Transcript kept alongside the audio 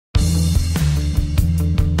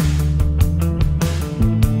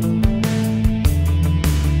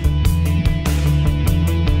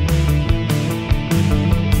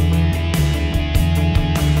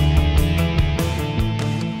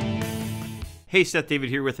Hey, Seth David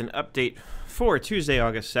here with an update for Tuesday,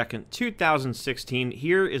 August 2nd, 2016.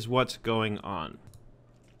 Here is what's going on.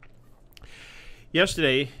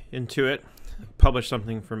 Yesterday, Intuit published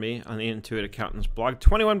something for me on the Intuit Accountants blog.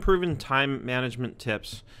 21 proven time management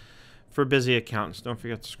tips for busy accountants. Don't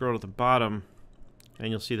forget to scroll to the bottom and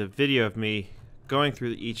you'll see the video of me going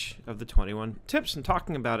through each of the 21 tips and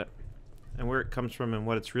talking about it and where it comes from and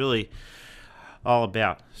what it's really all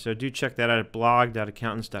about. So do check that out at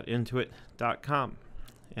blog.accountants.intuit.com.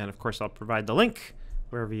 And of course, I'll provide the link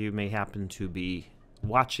wherever you may happen to be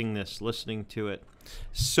watching this, listening to it,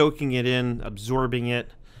 soaking it in, absorbing it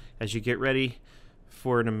as you get ready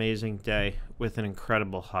for an amazing day with an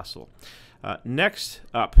incredible hustle. Next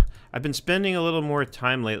up, I've been spending a little more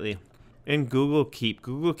time lately in Google Keep.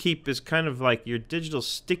 Google Keep is kind of like your digital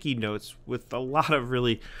sticky notes with a lot of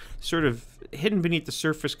really sort of hidden beneath the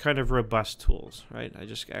surface kind of robust tools, right? I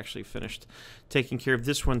just actually finished taking care of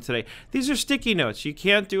this one today. These are sticky notes. You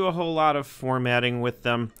can't do a whole lot of formatting with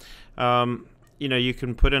them. You know, you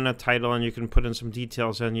can put in a title and you can put in some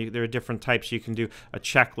details, and there are different types. You can do a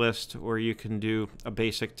checklist, or you can do a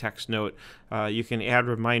basic text note. You can add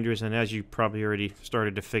reminders, and as you probably already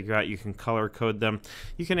started to figure out, you can color code them.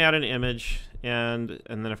 You can add an image, and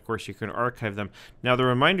then of course you can archive them. Now the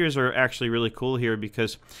reminders are actually really cool here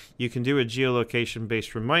because you can do a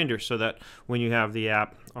geolocation-based reminder so that when you have the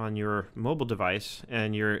app on your mobile device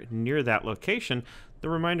and you're near that location, the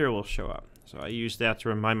reminder will show up. So I use that to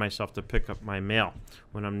remind myself to pick up my mail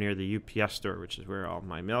when I'm near the UPS store, which is where all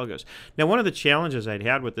my mail goes. Now, one of the challenges I'd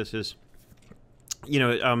had with this is, you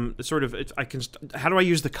know, how do I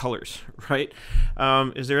use the colors, right?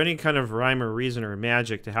 Is there any kind of rhyme or reason or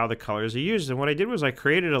magic to how the colors are used? And what I did was I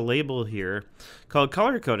created a label here called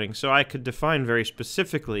color coding, so I could define very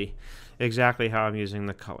specifically exactly how I'm using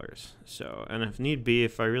the colors. So, and if need be,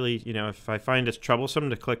 if I really, you know, if I find it's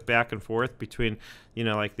troublesome to click back and forth between, you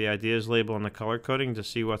know, like the ideas label and the color coding to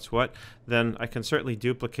see what's what, then I can certainly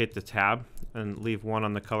duplicate the tab and leave one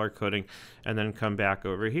on the color coding and then come back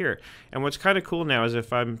over here. And what's kind of cool now is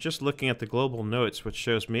if I'm just looking at the global notes, which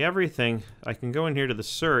shows me everything, I can go in here to the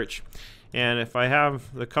search, and if I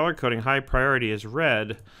have the color coding high priority is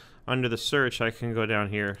red, under the search, I can go down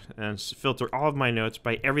here and filter all of my notes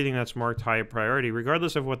by everything that's marked high priority,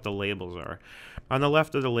 regardless of what the labels are. On the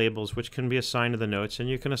left are the labels, which can be assigned to the notes, and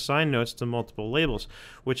you can assign notes to multiple labels,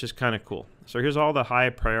 which is kind of cool. So here's all the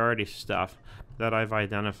high priority stuff that I've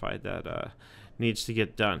identified that needs to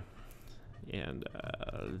get done. And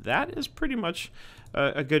that is pretty much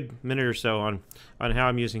a good minute or so on how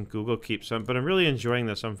I'm using Google Keep. But I'm really enjoying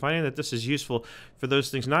this. I'm finding that this is useful for those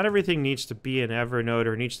things. Not everything needs to be in Evernote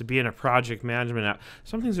or needs to be in a project management app.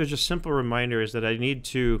 Some things are just simple reminders that I need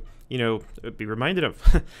to, you know, be reminded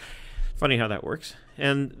of. Funny how that works.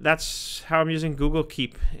 And that's how I'm using Google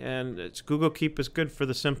Keep. And Google Keep is good for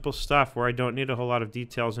the simple stuff where I don't need a whole lot of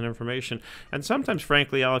details and information. And sometimes,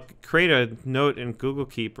 frankly, I'll create a note in Google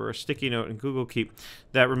Keep or a sticky note in Google Keep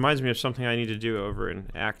that reminds me of something I need to do over in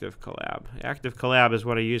Active Collab. Active Collab is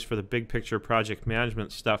what I use for the big picture project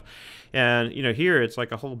management stuff. And, you know, here it's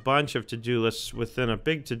like a whole bunch of to-do lists within a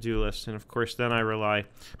big to-do list. And, of course, then I rely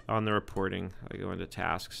on the reporting. I go into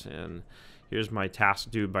tasks, and here's my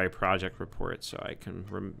task due by project report, so I can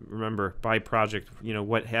remember by project, you know,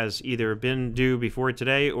 what has either been due before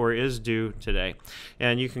today or is due today.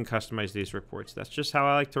 And you can customize these reports. That's just how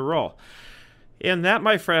I like to roll. And that,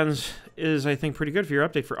 my friends, is, I think, pretty good for your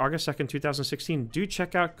update for August 2nd, 2016. Do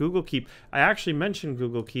check out Google Keep. I actually mentioned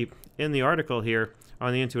Google Keep in the article here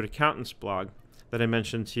on the Intuit Accountants blog that I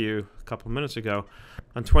mentioned to you a couple minutes ago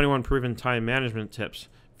on 21 proven time management tips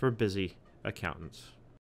for busy accountants.